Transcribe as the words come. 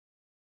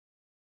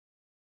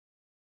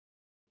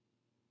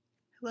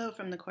Hello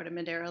from the Corte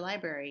Madera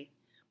Library.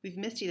 We've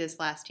missed you this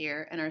last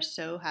year and are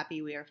so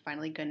happy we are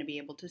finally going to be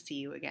able to see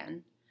you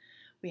again.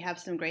 We have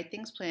some great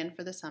things planned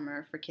for the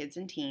summer for kids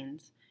and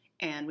teens,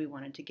 and we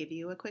wanted to give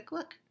you a quick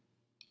look.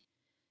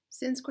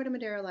 Since Corte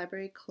Madera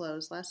Library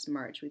closed last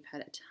March, we've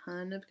had a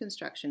ton of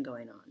construction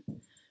going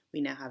on.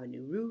 We now have a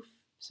new roof,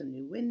 some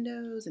new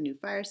windows, a new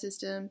fire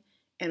system,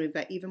 and we've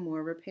got even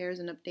more repairs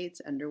and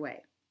updates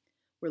underway.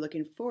 We're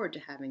looking forward to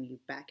having you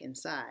back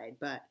inside,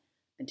 but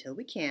until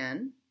we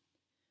can,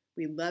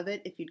 we'd love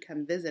it if you'd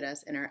come visit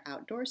us in our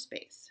outdoor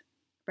space.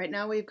 Right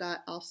now we've got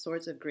all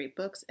sorts of great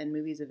books and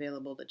movies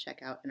available to check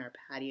out in our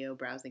patio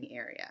browsing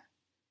area.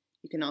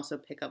 You can also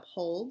pick up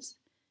holds,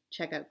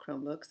 check out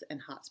Chromebooks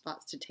and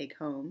hotspots to take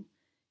home,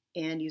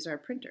 and use our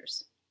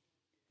printers.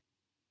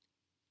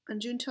 On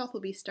June 12th,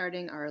 we'll be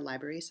starting our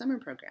library summer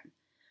program.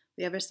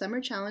 We have a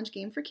summer challenge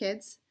game for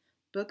kids,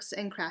 books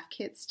and craft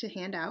kits to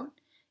hand out,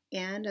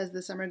 and as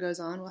the summer goes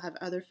on, we'll have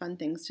other fun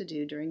things to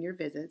do during your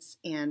visits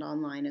and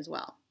online as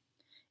well.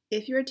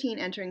 If you're a teen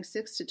entering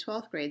 6th to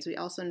 12th grades, we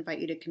also invite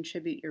you to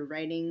contribute your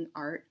writing,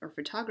 art, or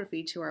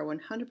photography to our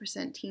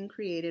 100%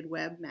 teen-created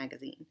web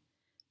magazine.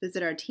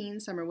 Visit our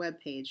Teen Summer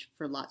webpage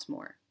for lots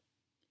more.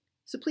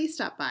 So please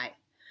stop by.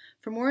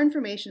 For more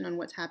information on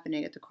what's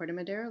happening at the Corte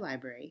Madera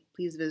Library,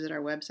 please visit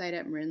our website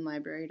at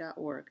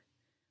marinlibrary.org.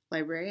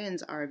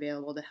 Librarians are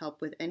available to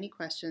help with any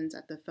questions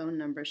at the phone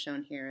number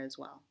shown here as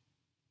well.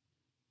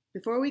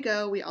 Before we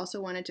go, we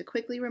also wanted to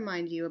quickly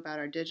remind you about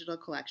our digital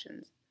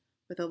collections.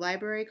 With a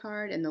library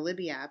card and the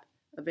Libby app,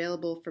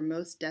 available for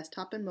most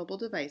desktop and mobile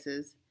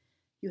devices,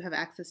 you have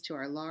access to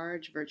our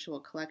large virtual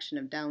collection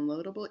of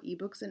downloadable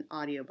ebooks and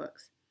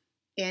audiobooks,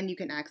 and you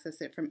can access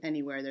it from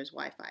anywhere there's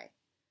Wi-Fi.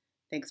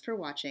 Thanks for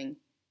watching.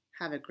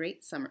 Have a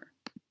great summer.